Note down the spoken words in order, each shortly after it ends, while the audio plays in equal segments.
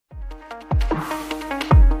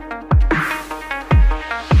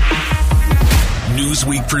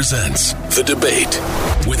Newsweek presents The Debate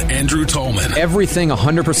with Andrew Tolman. Everything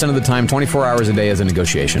 100% of the time, 24 hours a day is a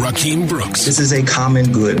negotiation. Rakeem Brooks. This is a common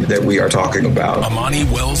good that we are talking about. Amani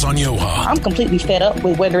Wells-Onyoha. I'm completely fed up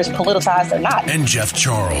with whether it's politicized or not. And Jeff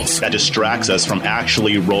Charles. That distracts us from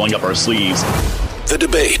actually rolling up our sleeves. The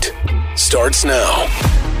Debate starts now.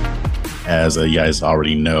 As you guys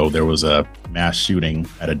already know, there was a mass shooting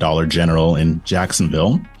at a Dollar General in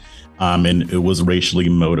Jacksonville. And it was racially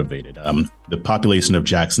motivated. The population of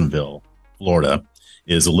Jacksonville, Florida,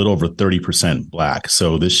 is a little over 30% black.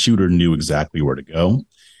 So this shooter knew exactly where to go.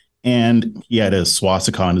 And he had a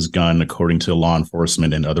swastika on his gun, according to law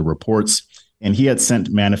enforcement and other reports. And he had sent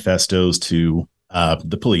manifestos to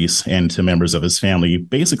the police and to members of his family,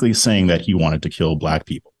 basically saying that he wanted to kill black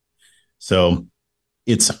people. So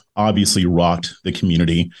it's obviously rocked the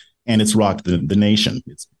community and it's rocked the nation.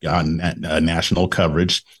 It's gotten national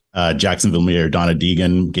coverage. Jacksonville Mayor Donna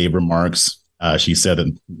Deegan gave remarks. She said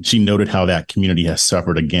that she noted how that community has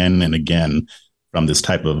suffered again and again from this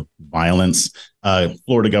type of violence.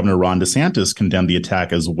 Florida Governor Ron DeSantis condemned the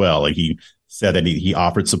attack as well. He said that he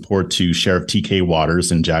offered support to Sheriff T.K.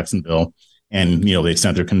 Waters in Jacksonville, and they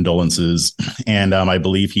sent their condolences. And I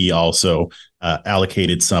believe he also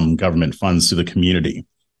allocated some government funds to the community.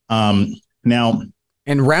 Now,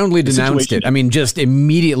 and roundly denounced it. I mean, just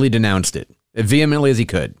immediately denounced it as vehemently as he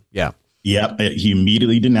could. Yeah. Yeah, he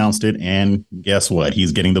immediately denounced it. And guess what?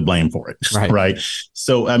 He's getting the blame for it. Right.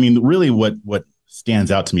 So, I mean, really what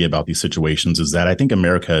stands out to me about these situations is that I think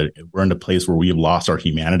America, we're in a place where we've lost our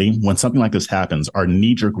humanity. When something like this happens, our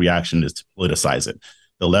knee-jerk reaction is to politicize it.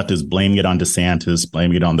 The left is blaming it on DeSantis,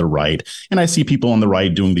 blaming it on the right. And I see people on the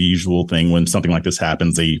right doing the usual thing when something like this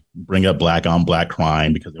happens. They bring up black on black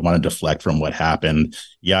crime because they want to deflect from what happened,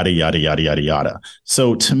 yada, yada, yada, yada, yada.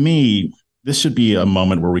 So to me, this should be a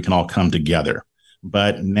moment where we can all come together.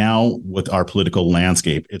 But now with our political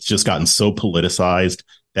landscape, it's just gotten so politicized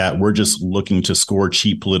that we're just looking to score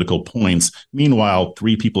cheap political points. Meanwhile,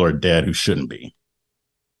 3 people are dead who shouldn't be.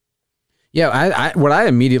 Yeah, what I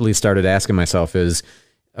immediately started asking myself is,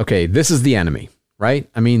 okay, this is the enemy, right?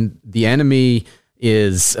 I mean, the enemy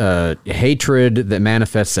is hatred that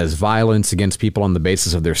manifests as violence against people on the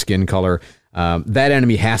basis of their skin color. That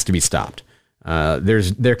enemy has to be stopped.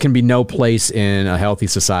 There can be no place in a healthy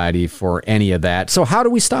society for any of that. So how do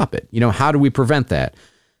we stop it? How do we prevent that?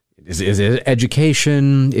 Is it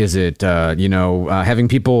education? Is it, having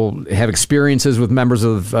people have experiences with members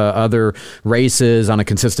of other races on a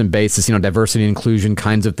consistent basis, diversity and inclusion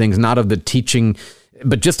kinds of things, not of the teaching,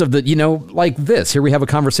 but just of the, like this. Here we have a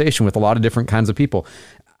conversation with a lot of different kinds of people.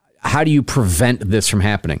 How do you prevent this from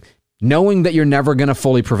happening? Knowing that you're never going to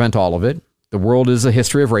fully prevent all of it. The world is a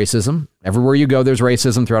history of racism. Everywhere you go, there's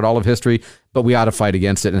racism throughout all of history, but we ought to fight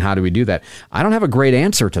against it. And how do we do that? I don't have a great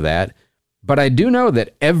answer to that, but I do know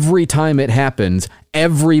that every time it happens,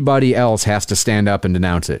 everybody else has to stand up and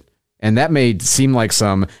denounce it. And that may seem like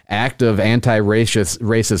some act of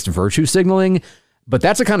racist virtue signaling, but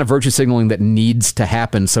that's a kind of virtue signaling that needs to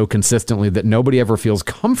happen so consistently that nobody ever feels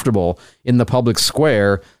comfortable in the public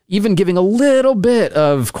square, even giving a little bit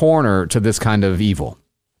of corner to this kind of evil.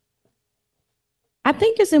 I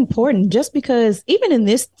think it's important just because even in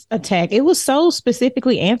this attack, it was so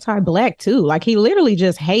specifically anti-black, too. Like he literally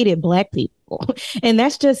just hated black people. And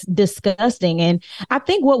that's just disgusting. And I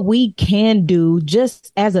think what we can do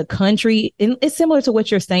just as a country, and it's similar to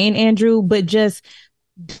what you're saying, Andrew, but just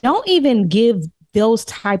don't even give those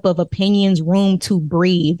type of opinions room to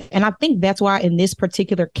breathe. And I think that's why in this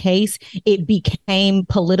particular case, it became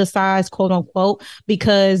politicized, quote unquote,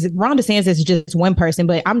 because Ron DeSantis is just one person.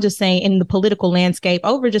 But I'm just saying in the political landscape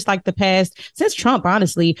over just like the past, since Trump,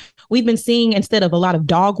 honestly, we've been seeing instead of a lot of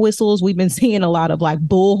dog whistles, we've been seeing a lot of like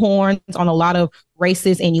bullhorns on a lot of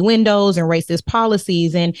racist innuendos and racist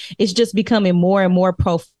policies. And it's just becoming more and more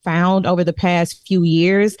profound over the past few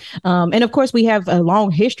years. And of course, we have a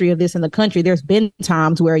long history of this in the country. There's been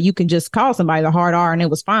times where you can just call somebody the hard R and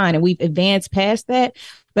it was fine. And we've advanced past that.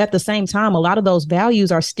 But at the same time, a lot of those values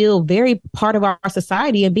are still very part of our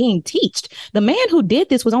society and being taught. The man who did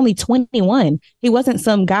this was only 21. He wasn't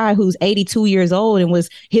some guy who's 82 years old and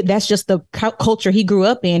that's just the culture he grew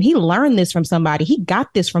up in. He learned this from somebody. He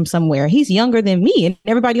got this from somewhere. He's younger than me and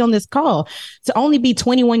everybody on this call. To only be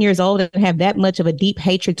 21 years old and have that much of a deep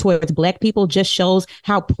hatred towards black people just shows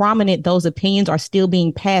how prominent those opinions are still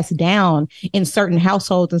being passed down in certain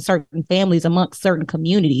households and certain families amongst certain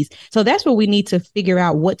communities. So that's what we need to figure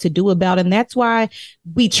out what to do about it. And that's why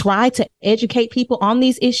we try to educate people on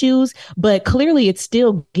these issues, but clearly it's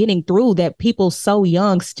still getting through that people so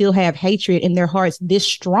young still have hatred in their hearts this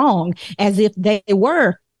strong as if they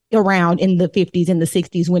were around in the 50s and the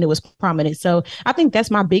 60s when it was prominent. So I think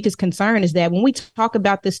that's my biggest concern, is that when we talk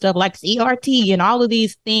about this stuff like CRT and all of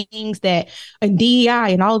these things and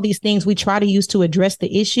DEI and all of these things we try to use to address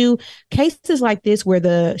the issue, cases like this where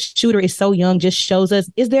the shooter is so young just shows us,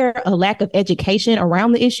 is there a lack of education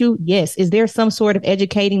around the issue? Yes. Is there some sort of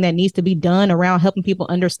educating that needs to be done around helping people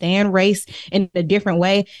understand race in a different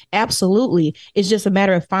way? Absolutely. It's just a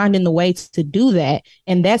matter of finding the way to do that.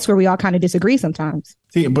 And that's where we all kind of disagree sometimes.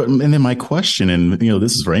 See, and then my question, and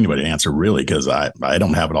this is for anybody to answer really, because I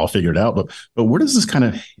don't have it all figured out. But where does this kind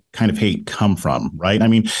of hate come from, right? I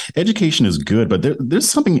mean, education is good, but there's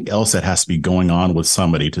something else that has to be going on with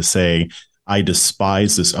somebody to say, I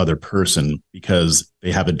despise this other person because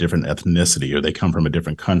they have a different ethnicity or they come from a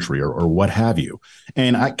different country or what have you.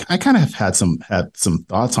 And I kind of have had some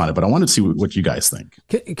thoughts on it, but I wanted to see what you guys think.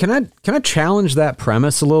 Can I challenge that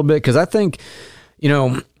premise a little bit? Because I think,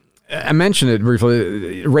 I mentioned it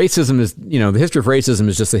briefly. Racism is, the history of racism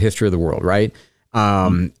is just the history of the world, right?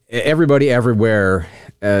 Everybody, everywhere,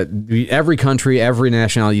 every country, every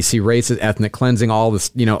nationality, you see racist, ethnic cleansing, all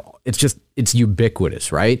this, it's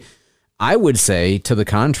ubiquitous, right? I would say to the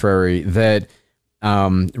contrary that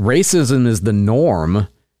racism is the norm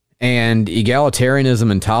and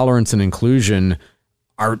egalitarianism and tolerance and inclusion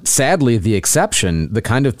are sadly the exception, the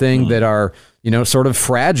kind of thing that are, sort of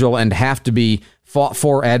fragile and have to be fought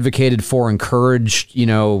for, advocated for, encouraged,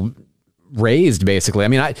 raised, basically. I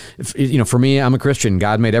mean, for me, I'm a Christian.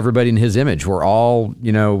 God made everybody in his image. We're all,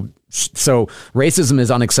 so racism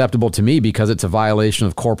is unacceptable to me because it's a violation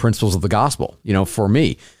of core principles of the gospel, for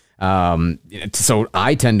me. So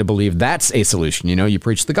I tend to believe that's a solution. You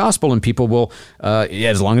preach the gospel and people will,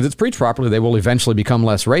 as long as it's preached properly, they will eventually become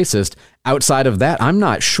less racist. Outside of that, I'm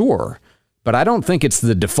not sure. But I don't think it's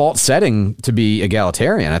the default setting to be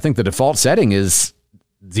egalitarian. I think the default setting is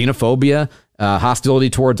xenophobia, hostility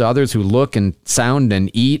towards others who look and sound and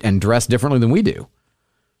eat and dress differently than we do.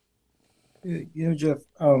 Jeff,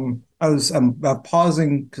 I'm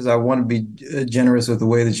pausing because I want to be generous with the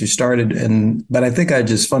way that you started, but I think I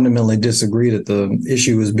just fundamentally disagree that the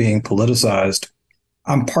issue is being politicized.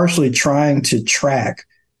 I'm partially trying to track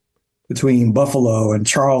between Buffalo and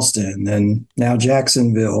Charleston and now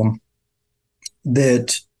Jacksonville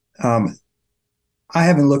that I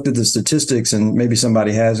haven't looked at the statistics, and maybe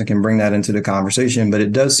somebody has and can bring that into the conversation, but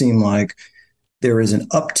it does seem like there is an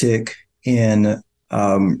uptick in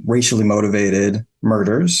racially motivated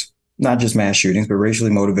murders, not just mass shootings, but racially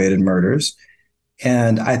motivated murders.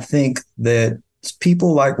 And I think that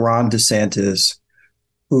people like Ron DeSantis,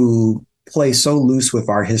 who play so loose with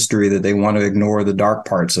our history that they want to ignore the dark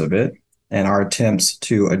parts of it and our attempts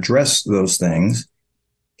to address those things,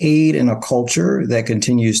 aid in a culture that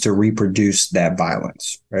continues to reproduce that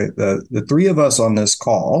violence, right? The three of us on this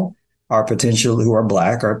call who are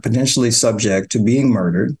Black are potentially subject to being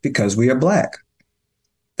murdered because we are Black.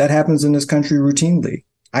 That happens in this country routinely.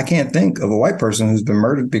 I can't think of a white person who's been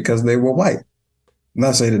murdered because they were white. I'm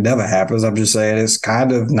not saying it never happens. I'm just saying it's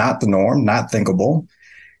kind of not the norm, not thinkable.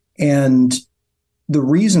 And the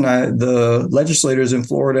reason the legislators in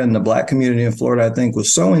Florida and the Black community in Florida, I think,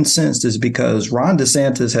 was so incensed is because Ron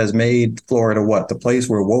DeSantis has made Florida the place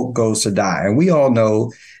where woke goes to die. And we all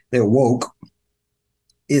know that woke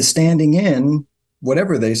is standing in,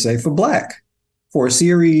 whatever they say, for Black, for a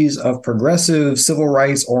series of progressive, civil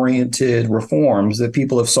rights oriented reforms that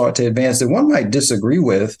people have sought to advance that one might disagree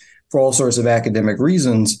with for all sorts of academic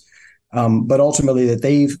reasons, but ultimately that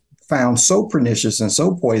they've found so pernicious and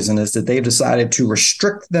so poisonous that they've decided to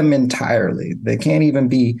restrict them entirely. They can't even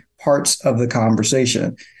be parts of the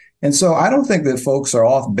conversation. And so I don't think that folks are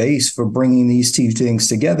off base for bringing these two things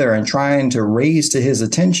together and trying to raise to his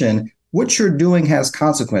attention what you're doing has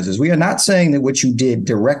consequences. We are not saying that what you did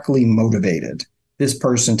directly motivated this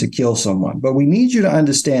person to kill someone, but we need you to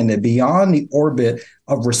understand that beyond the orbit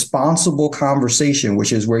of responsible conversation,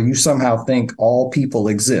 which is where you somehow think all people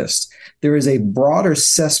exist, there is a broader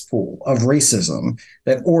cesspool of racism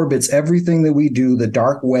that orbits everything that we do, the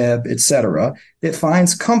dark web, et cetera, that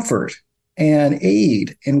finds comfort and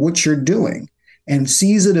aid in what you're doing and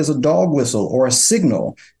sees it as a dog whistle or a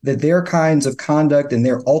signal that their kinds of conduct and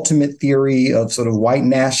their ultimate theory of sort of white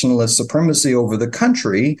nationalist supremacy over the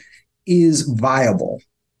country is viable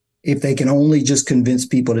if they can only just convince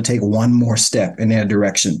people to take one more step in their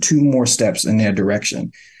direction, two more steps in their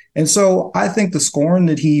direction. And so I think the scorn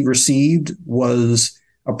that he received was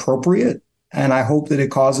appropriate, and I hope that it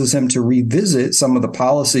causes him to revisit some of the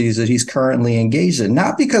policies that he's currently engaged in,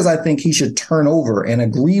 not because I think he should turn over and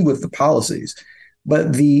agree with the policies,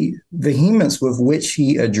 but the vehemence with which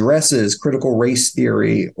he addresses critical race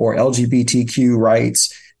theory or LGBTQ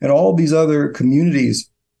rights and all these other communities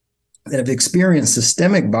that have experienced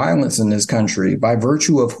systemic violence in this country by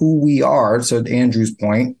virtue of who we are. So to Andrew's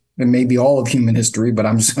point, it may be all of human history, but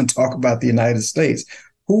I'm just going to talk about the United States,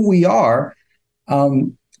 who we are.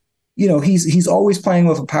 He's always playing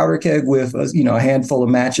with a powder keg with a handful of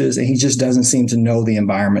matches, and he just doesn't seem to know the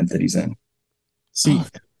environment that he's in. See,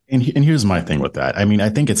 and here's my thing with that. I mean, I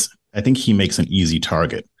think he makes an easy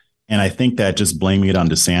target. And I think that just blaming it on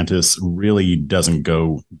DeSantis really doesn't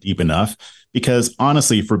go deep enough, because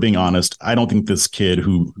honestly, for being honest, I don't think this kid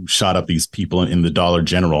who shot up these people in the Dollar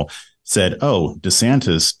General said, oh,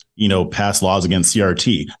 DeSantis, passed laws against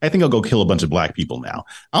CRT. I think I'll go kill a bunch of black people now.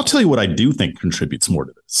 I'll tell you what I do think contributes more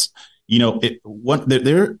to this.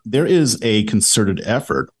 There is a concerted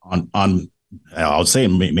effort on I'll say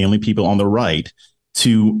mainly people on the right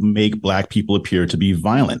to make black people appear to be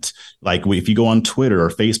violent. Like if you go on Twitter or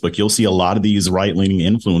Facebook, you'll see a lot of these right-leaning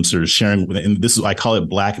influencers sharing, and this is, I call it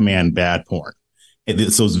black man bad porn.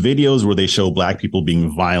 It's those videos where they show black people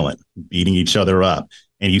being violent, beating each other up.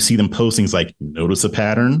 And you see them post things like, notice a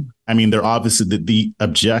pattern. I mean, they're obviously the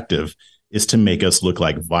objective is to make us look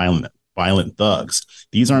like violent thugs.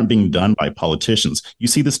 These aren't being done by politicians. You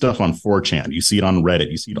see this stuff on 4chan. You see it on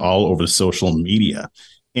Reddit. You see it all over social media.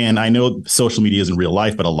 And I know social media isn't real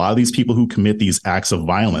life, but a lot of these people who commit these acts of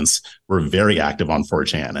violence were very active on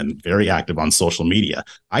 4chan and very active on social media.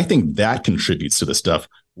 I think that contributes to this stuff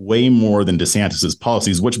way more than DeSantis's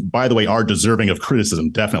policies, which, by the way, are deserving of criticism.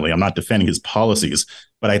 Definitely. I'm not defending his policies,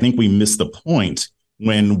 but I think we miss the point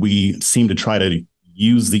when we seem to try to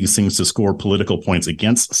use these things to score political points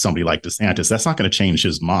against somebody like DeSantis. That's not going to change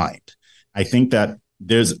his mind. I think that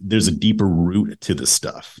there's a deeper root to this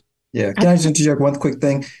stuff. Yeah. Can I just interject one quick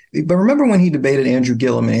thing? But remember when he debated Andrew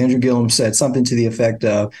Gillum, and Andrew Gillum said something to the effect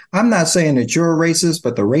of, I'm not saying that you're a racist,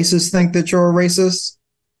 but the racists think that you're a racist.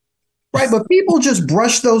 Right. But people just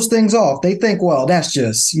brush those things off. They think, well, that's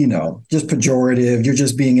just pejorative. You're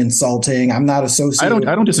just being insulting. I'm not associated.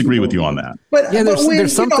 I don't disagree with you on that. But, yeah,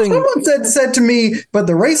 there's something. Someone said to me, but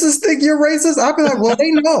the racists think you're racist. I'd be like, well,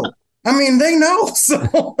 they know. I mean, they know. So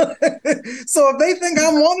if they think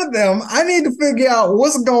I'm one of them, I need to figure out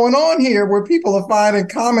what's going on here where people are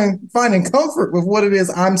finding comfort with what it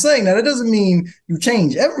is I'm saying. Now, that doesn't mean you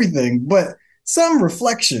change everything, but some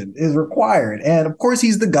reflection is required. And of course,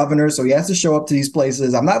 he's the governor, so he has to show up to these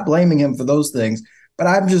places. I'm not blaming him for those things, but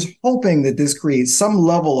I'm just hoping that this creates some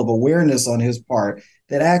level of awareness on his part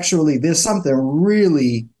that actually there's something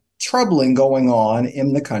really troubling going on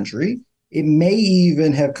in the country. It may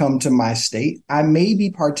even have come to my state. I may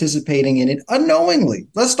be participating in it unknowingly.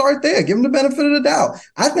 Let's start there. Give him the benefit of the doubt.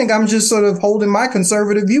 I think I'm just sort of holding my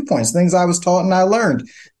conservative viewpoints, things I was taught and I learned.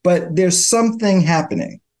 But there's something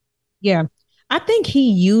happening. Yeah. I think he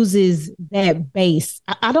uses that base.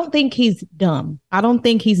 I don't think he's dumb. I don't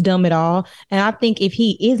think he's dumb at all. And I think if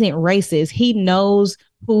he isn't racist, he knows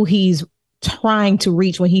who he's trying to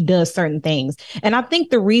reach when he does certain things. And I think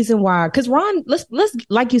the reason why, because Ron, let's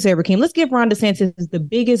like you said, Rakeem, let's give Ron DeSantis the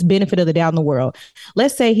biggest benefit of the doubt in the world.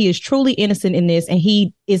 Let's say he is truly innocent in this and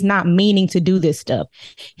he is not meaning to do this stuff.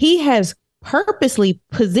 He has purposely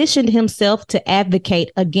positioned himself to advocate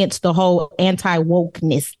against the whole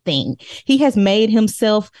anti-wokeness thing. He has made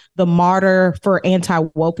himself the martyr for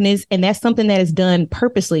anti-wokeness, and that's something that is done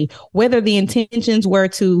purposely, whether the intentions were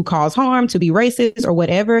to cause harm, to be racist or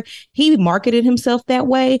whatever. He marketed himself that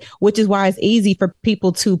way, which is why it's easy for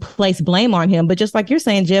people to place blame on him. But just like you're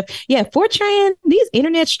saying, Jeff, yeah, 4chan, these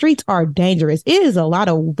internet streets are dangerous. It is a lot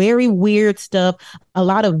of very weird stuff, a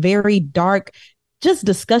lot of very dark, just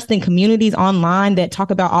disgusting communities online that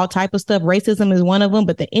talk about all type of stuff. Racism is one of them,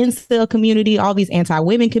 but the incel community, all these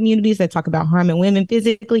anti-women communities that talk about harming women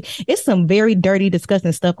physically, it's some very dirty,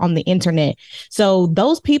 disgusting stuff on the internet. So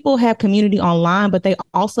those people have community online, but they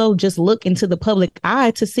also just look into the public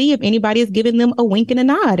eye to see if anybody is giving them a wink and a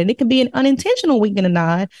nod. And it can be an unintentional wink and a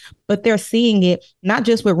nod, but they're seeing it not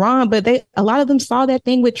just with Ron, but a lot of them saw that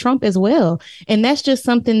thing with Trump as well. And that's just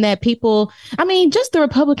something that people, I mean, just the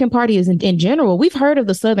Republican Party is in general. We've heard of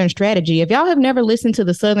the Southern Strategy. If y'all have never listened to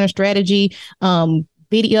the Southern Strategy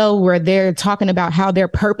video where they're talking about how they're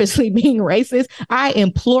purposely being racist, I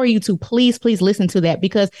implore you to please listen to that,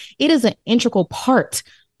 because it is an integral part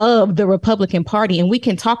of the Republican Party. And we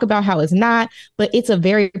can talk about how it's not, but it's a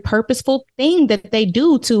very purposeful thing that they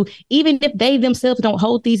do to, even if they themselves don't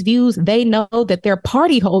hold these views, they know that their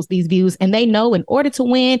party holds these views, and they know in order to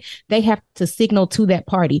win, they have to signal to that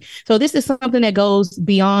party. So this is something that goes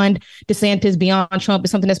beyond DeSantis, beyond Trump.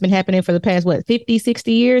 It's something that's been happening for the past, 50,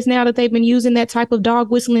 60 years now that they've been using that type of dog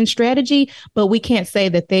whistling strategy. But we can't say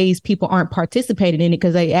that these people aren't participating in it,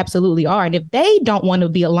 because they absolutely are. And if they don't want to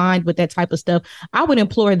be aligned with that type of stuff, I would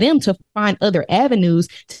implore for them to find other avenues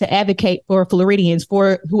to advocate for Floridians,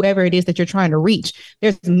 for whoever it is that you're trying to reach.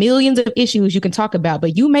 There's millions of issues you can talk about,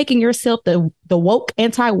 but you making yourself the woke,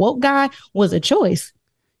 anti-woke guy was a choice.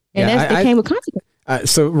 And it came with consequences.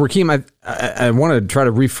 So Rakeem, I want to try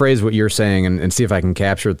to rephrase what you're saying and see if I can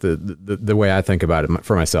capture it the way I think about it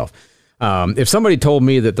for myself. If somebody told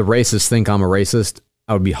me that the racists think I'm a racist,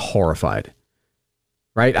 I would be horrified.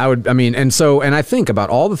 Right. And I think about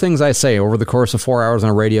all the things I say over the course of 4 hours on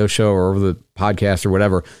a radio show or over the podcast or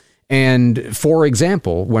whatever. And for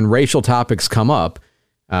example, when racial topics come up,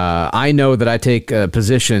 I know that I take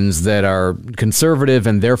positions that are conservative,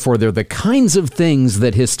 and therefore they're the kinds of things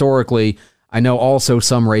that historically I know also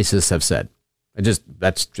some racists have said.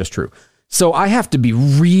 That's just true. So I have to be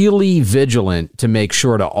really vigilant to make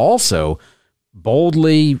sure to also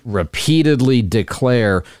boldly, repeatedly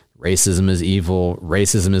declare racism is evil,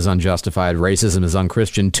 racism is unjustified, racism is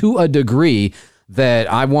unchristian, to a degree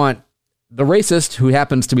that I want the racist who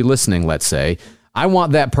happens to be listening, let's say, I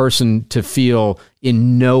want that person to feel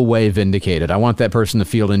in no way vindicated. I want that person to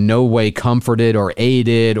feel in no way comforted or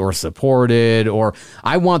aided or supported, or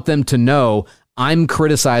I want them to know I'm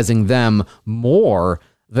criticizing them more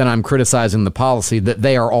than I'm criticizing the policy that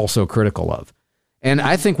they are also critical of. And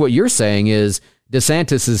I think what you're saying is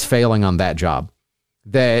DeSantis is failing on that job.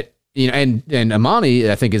 That, and Amani,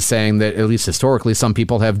 I think, is saying that at least historically, some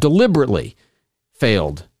people have deliberately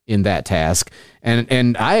failed in that task.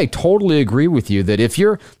 And I totally agree with you that if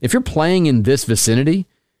you're playing in this vicinity,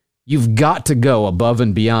 you've got to go above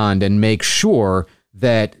and beyond and make sure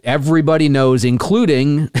that everybody knows,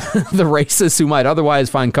 including the racists who might otherwise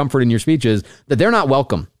find comfort in your speeches, that they're not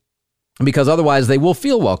welcome, because otherwise they will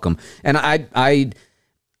feel welcome. And I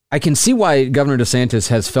can see why Governor DeSantis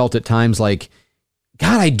has felt at times like,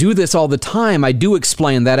 God, I do this all the time. I do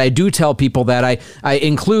explain that. I do tell people that. I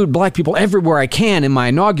include black people everywhere I can in my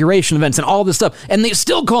inauguration events and all this stuff, and they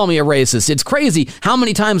still call me a racist. It's crazy. How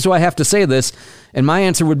many times do I have to say this? And my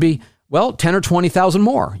answer would be, well, 10 or 20,000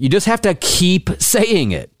 more. You just have to keep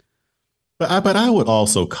saying it. But I would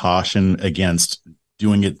also caution against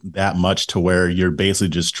doing it that much to where you're basically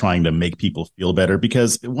just trying to make people feel better.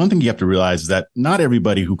 Because one thing you have to realize is that not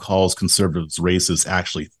everybody who calls conservatives racist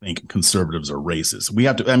actually think conservatives are racist.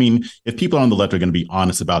 If people on the left are going to be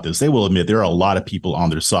honest about this, they will admit there are a lot of people on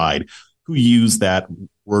their side who use that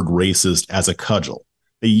word racist as a cudgel.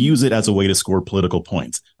 They use it as a way to score political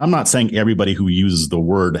points. I'm not saying everybody who uses the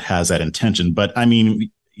word has that intention, but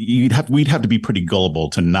we'd have to be pretty gullible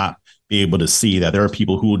to not be able to see that there are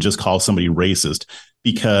people who will just call somebody racist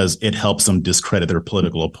because it helps them discredit their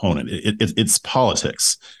political opponent. It's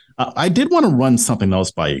politics. I did want to run something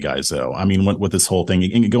else by you guys, though. With this whole thing,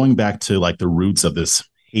 and going back to like the roots of this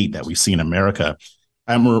hate that we see in America,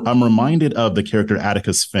 I'm reminded of the character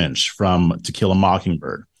Atticus Finch from To Kill a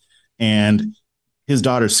Mockingbird. And his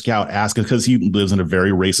daughter Scout asked, because he lives in a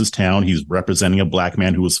very racist town, he's representing a black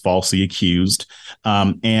man who was falsely accused.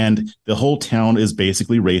 And the whole town is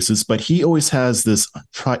basically racist, but he always has this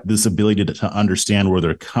ability to understand where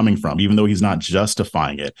they're coming from, even though he's not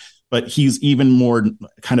justifying it. But he's even more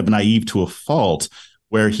kind of naive to a fault,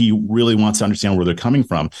 where he really wants to understand where they're coming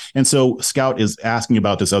from. And so Scout is asking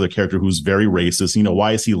about this other character who's very racist.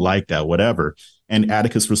 Why is he like that? Whatever. And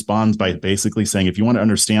Atticus responds by basically saying, if you want to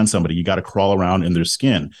understand somebody, you got to crawl around in their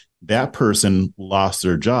skin. That person lost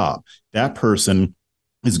their job. That person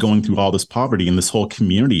is going through all this poverty, and this whole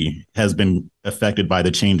community has been affected by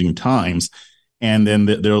the changing times. And then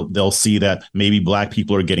they'll see that maybe black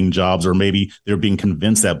people are getting jobs, or maybe they're being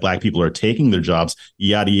convinced that black people are taking their jobs,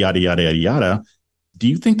 yada, yada, yada, yada, yada. Do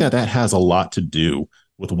you think that has a lot to do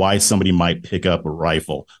with why somebody might pick up a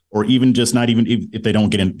rifle, or even just not even if they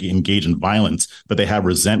don't engage in violence, but they have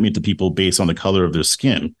resentment to people based on the color of their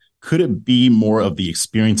skin? Could it be more of the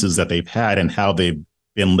experiences that they've had and how they've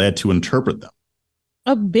been led to interpret them?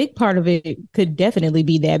 A big part of it could definitely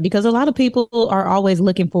be that, because a lot of people are always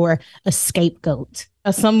looking for a scapegoat,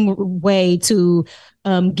 some way to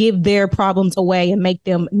give their problems away and make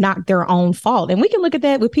them not their own fault. And we can look at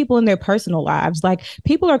that with people in their personal lives. Like,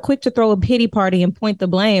 people are quick to throw a pity party and point the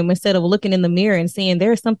blame instead of looking in the mirror and saying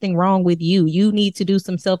there's something wrong with you. You need to do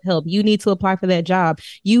some self-help. You need to apply for that job.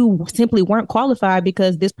 You simply weren't qualified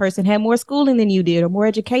because this person had more schooling than you did, or more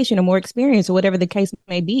education, or more experience, or whatever the case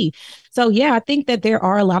may be. So, yeah, I think that there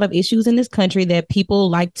are a lot of issues in this country that people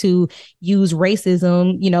like to use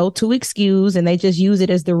racism, to excuse, and they just use it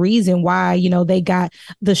as the reason why, they got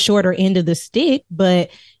the shorter end of the stick.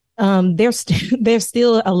 But there's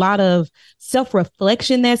still a lot of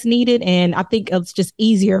self-reflection that's needed. And I think it's just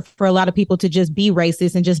easier for a lot of people to just be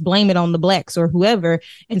racist and just blame it on the blacks or whoever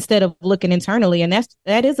instead of looking internally. And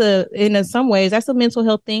that is in some ways, that's a mental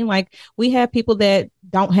health thing. Like, we have people that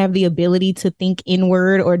don't have the ability to think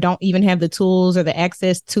inward or don't even have the tools or the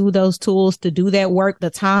access to those tools to do that work, the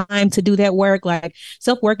time to do that work. Like,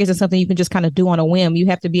 self-work isn't something you can just kind of do on a whim. You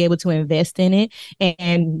have to be able to invest in it.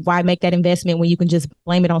 And why make that investment when you can just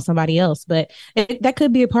blame it on somebody else? But that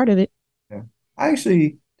could be a part of it. Yeah. I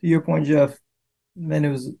actually, to your point, Jeff, then it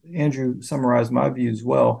was Andrew summarized my views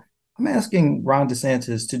well. I'm asking Ron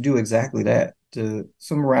DeSantis to do exactly that, to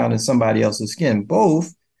swim around in somebody else's skin,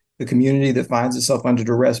 both the community that finds itself under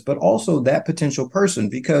duress, but also that potential person.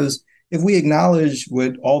 Because if we acknowledge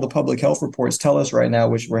what all the public health reports tell us right now,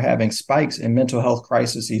 which we're having spikes in mental health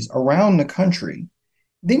crises around the country,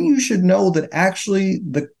 then you should know that actually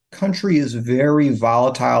the country is very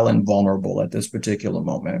volatile and vulnerable at this particular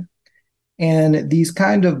moment. And these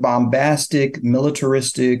kind of bombastic,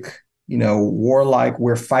 militaristic, warlike,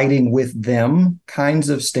 we're fighting with them kinds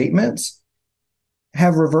of statements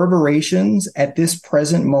have reverberations at this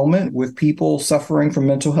present moment with people suffering from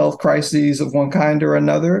mental health crises of one kind or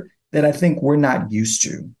another that I think we're not used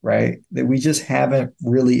to, right? That we just haven't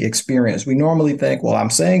really experienced. We normally think, well, I'm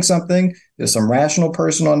saying something, there's some rational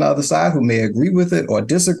person on the other side who may agree with it or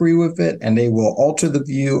disagree with it, and they will alter the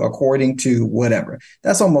view according to whatever.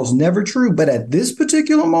 That's almost never true. But at this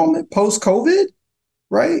particular moment, post-COVID,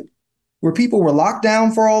 right, where people were locked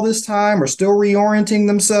down for all this time or still reorienting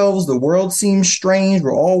themselves, the world seems strange,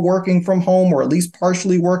 we're all working from home or at least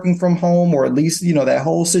partially working from home, or at least, that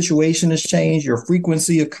whole situation has changed. Your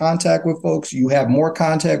frequency of contact with folks, you have more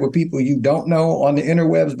contact with people you don't know on the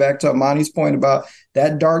interwebs, back to Amani's point about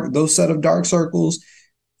those set of dark circles.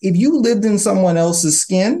 If you lived in someone else's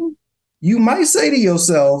skin, you might say to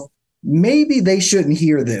yourself, maybe they shouldn't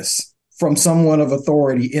hear this from someone of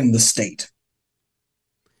authority in the state.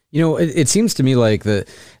 It seems to me like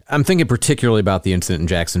I'm thinking particularly about the incident in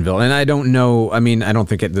Jacksonville, and I don't know. I mean, I don't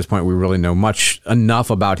think at this point we really know enough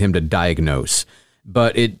about him to diagnose,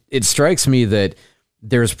 but it strikes me that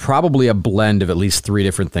there's probably a blend of at least three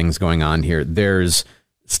different things going on here. There's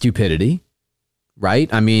stupidity,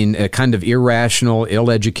 right? I mean, a kind of irrational,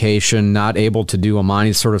 ill education, not able to do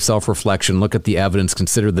Amani's sort of self-reflection, look at the evidence,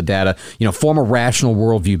 consider the data, form a rational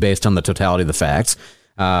worldview based on the totality of the facts.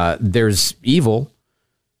 There's evil,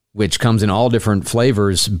 which comes in all different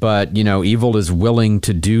flavors, but, evil is willing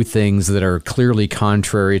to do things that are clearly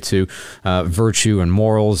contrary to virtue and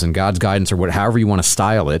morals and God's guidance, or however you want to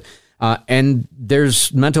style it. And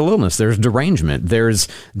there's mental illness, there's derangement, there's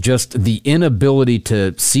just the inability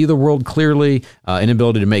to see the world clearly,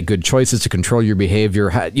 inability to make good choices, to control your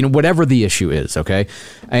behavior, whatever the issue is, okay?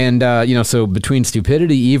 And, so between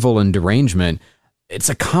stupidity, evil, and derangement, it's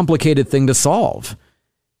a complicated thing to solve.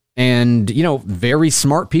 And, very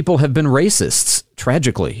smart people have been racists,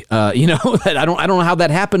 tragically. I don't know how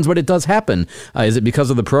that happens, but it does happen. Is it because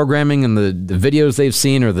of the programming and the videos they've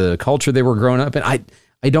seen or the culture they were growing up in? I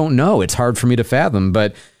don't know. It's hard for me to fathom,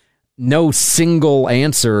 but no single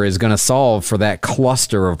answer is going to solve for that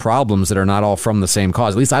cluster of problems that are not all from the same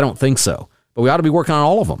cause. At least I don't think so. But we ought to be working on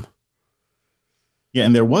all of them. Yeah,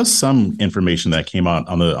 and there was some information that came out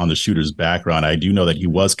on the shooter's background. I do know that he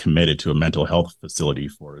was committed to a mental health facility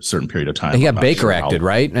for a certain period of time. He got Baker acted,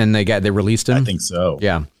 right? And they released him? I think so.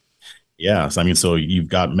 Yeah. Yes. I mean, so you've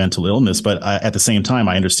got mental illness, but at the same time,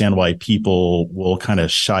 I understand why people will kind of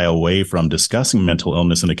shy away from discussing mental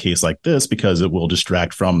illness in a case like this, because it will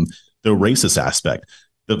distract from the racist aspect.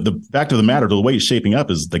 The fact of the matter, the way it's shaping up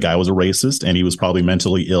is the guy was a racist and he was probably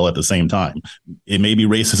mentally ill at the same time. It may be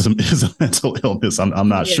racism is a mental illness. I'm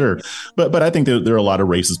not sure. But I think there are a lot of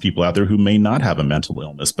racist people out there who may not have a mental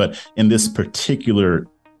illness. But in this particular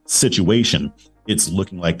situation, it's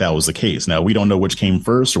looking like that was the case. Now, we don't know which came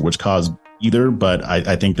first or which caused either, but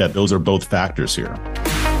I think that those are both factors here.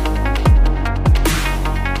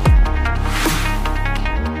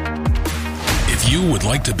 If you would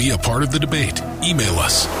like to be a part of the debate, email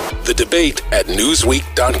us,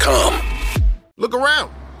 thedebate@newsweek.com. Look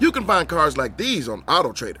around. You can find cars like these on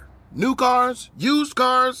AutoTrader. New cars, used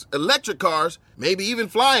cars, electric cars, maybe even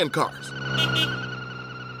flying cars.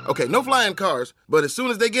 Okay, no flying cars, but as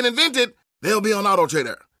soon as they get invented, they'll be on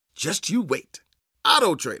AutoTrader. Just you wait.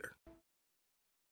 AutoTrader.